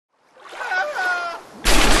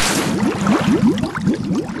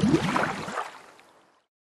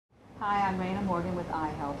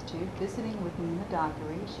visiting with Nina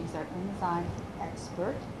Dockery. She's our enzyme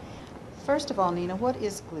expert. First of all, Nina, what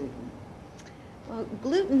is gluten? Well,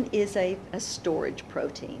 gluten is a storage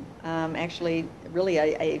protein, actually really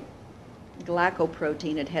a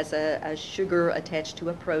glycoprotein. It has a sugar attached to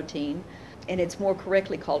a protein, and it's more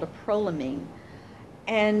correctly called a prolamine.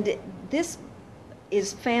 And this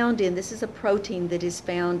is a protein that is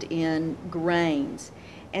found in grains,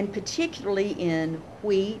 and particularly in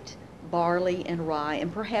wheat, barley, and rye,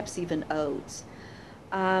 and perhaps even oats.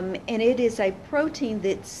 And it is a protein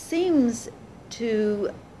that seems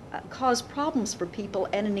to cause problems for people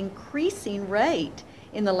at an increasing rate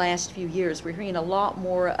in the last few years. We're hearing a lot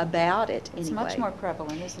more about it anyway. It's much more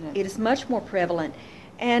prevalent, isn't it? It is much more prevalent.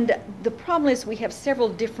 And the problem is we have several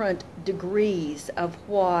different degrees of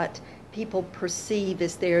what people perceive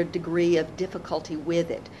as their degree of difficulty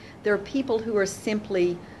with it. There are people who are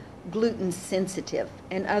simply gluten sensitive.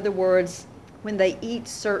 In other words, when they eat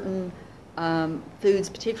certain foods,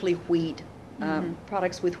 particularly wheat,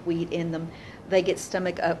 products with wheat in them, they get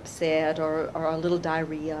stomach upset or a little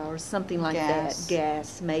diarrhea or something like that,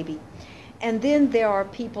 gas maybe. And then there are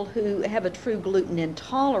people who have a true gluten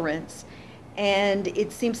intolerance, and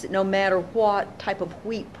it seems that no matter what type of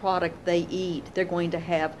wheat product they eat, they're going to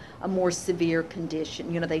have a more severe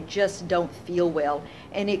condition. You know, they just don't feel well,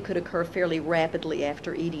 and it could occur fairly rapidly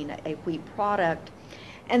after eating a wheat product.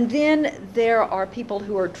 And then there are people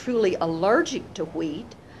who are truly allergic to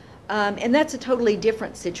wheat, and that's a totally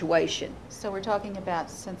different situation. So we're talking about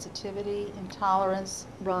sensitivity, intolerance,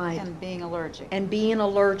 right, and being allergic. And being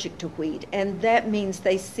allergic to wheat. And that means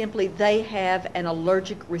they have an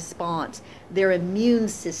allergic response. Their immune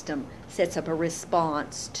system sets up a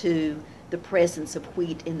response to the presence of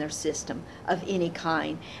wheat in their system of any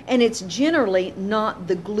kind. And it's generally not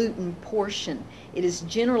the gluten portion. It is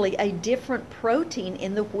generally a different protein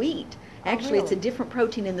in the wheat. Actually, really? It's a different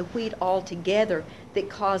protein in the wheat altogether that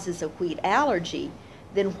causes a wheat allergy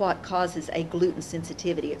than what causes a gluten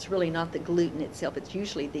sensitivity. It's really not the gluten itself. It's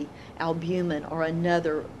usually the albumin or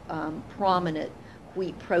another prominent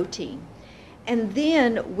wheat protein. And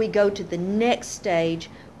then we go to the next stage,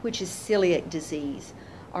 which is celiac disease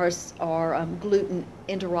or gluten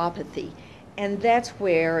enteropathy. And that's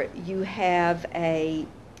where you have a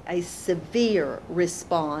severe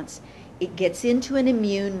response. It gets into an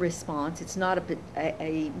immune response. It's not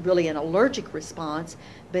really an allergic response,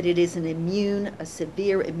 but it is a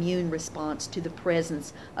severe immune response to the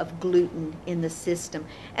presence of gluten in the system.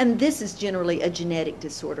 And this is generally a genetic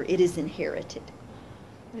disorder. It is inherited.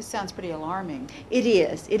 This sounds pretty alarming. It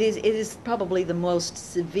is. It is probably the most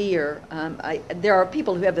severe. There are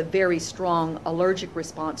people who have a very strong allergic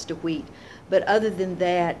response to wheat, but other than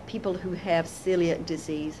that, people who have celiac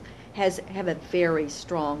disease have a very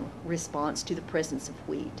strong response to the presence of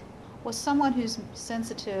wheat. Well, someone who's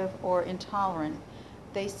sensitive or intolerant,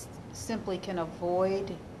 they simply can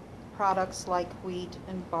avoid products like wheat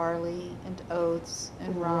and barley and oats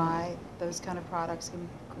and rye, those kind of products. And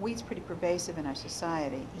wheat's pretty pervasive in our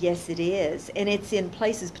society. Yes, it is. And it's in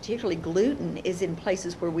places, particularly gluten, is in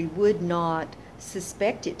places where we would not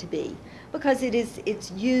suspect it to be, because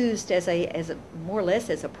it's used as a more or less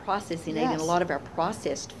as a processing aid in a lot of our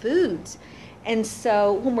processed foods. And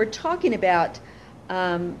so when we're talking about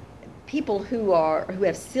people who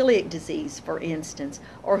have celiac disease, for instance,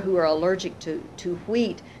 or who are allergic to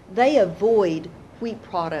wheat, they avoid wheat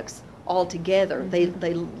products altogether. They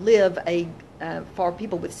live for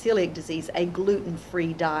people with celiac disease, a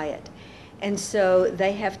gluten-free diet. And so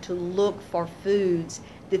they have to look for foods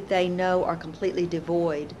that they know are completely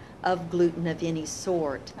devoid of gluten of any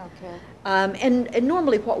sort. Okay. And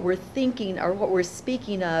normally what we're thinking or what we're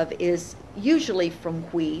speaking of is usually from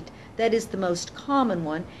wheat. That is the most common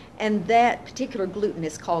one, and that particular gluten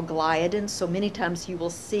is called gliadin, so many times you will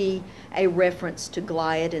see a reference to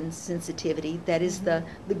gliadin sensitivity. That is the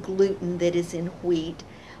gluten that is in wheat.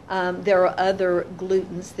 There are other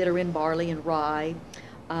glutens that are in barley and rye,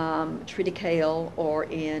 triticale, or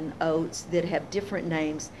in oats that have different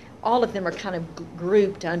names. All of them are kind of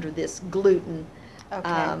grouped under this gluten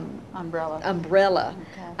umbrella.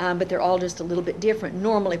 Okay. But they're all just a little bit different.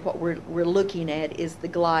 Normally what we're looking at is the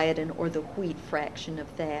gliadin or the wheat fraction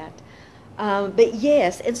of that. But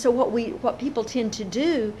yes, and so what people tend to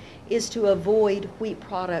do is to avoid wheat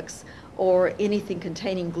products or anything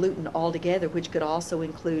containing gluten altogether, which could also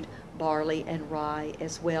include barley and rye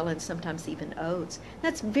as well, and sometimes even oats.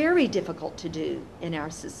 That's very difficult to do in our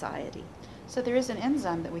society. So there is an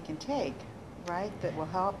enzyme that we can take, right, that will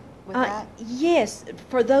help with that? Yes,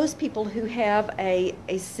 for those people who have a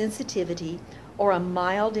sensitivity or a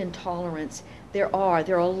mild intolerance, there are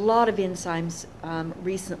a lot of enzymes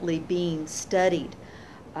recently being studied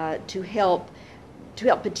to help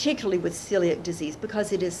particularly with celiac disease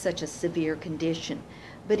because it is such a severe condition.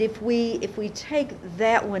 But if we take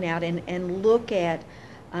that one out and look at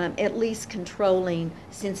least controlling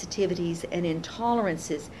sensitivities and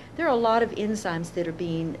intolerances, there are a lot of enzymes that are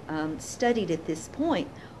being studied at this point.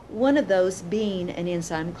 One of those being an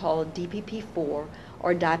enzyme called DPP4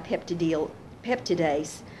 or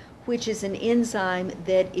dipeptidase, which is an enzyme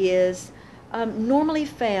that is normally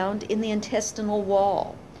found in the intestinal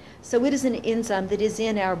wall. So it is an enzyme that is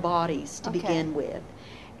in our bodies to begin with.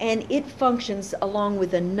 And it functions along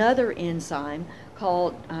with another enzyme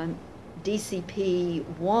called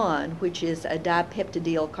DCP1, which is a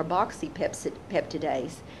dipeptidyl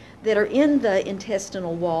carboxypeptidase, that are in the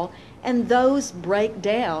intestinal wall, and those break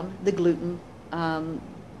down the gluten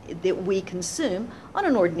that we consume on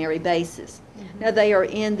an ordinary basis. Mm-hmm. Now, they are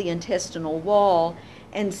in the intestinal wall,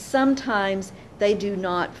 and sometimes they do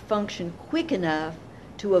not function quick enough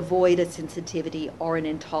to avoid a sensitivity or an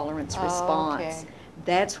intolerance response. Okay.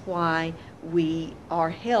 That's why we are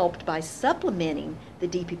helped by supplementing the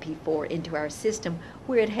DPP4 into our system,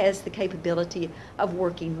 where it has the capability of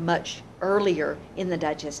working much earlier in the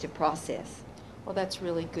digestive process. Well, that's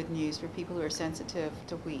really good news for people who are sensitive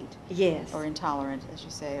to wheat. Yes. Or intolerant, as you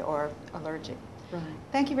say, or allergic. Right.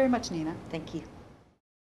 Thank you very much, Nina. Thank you.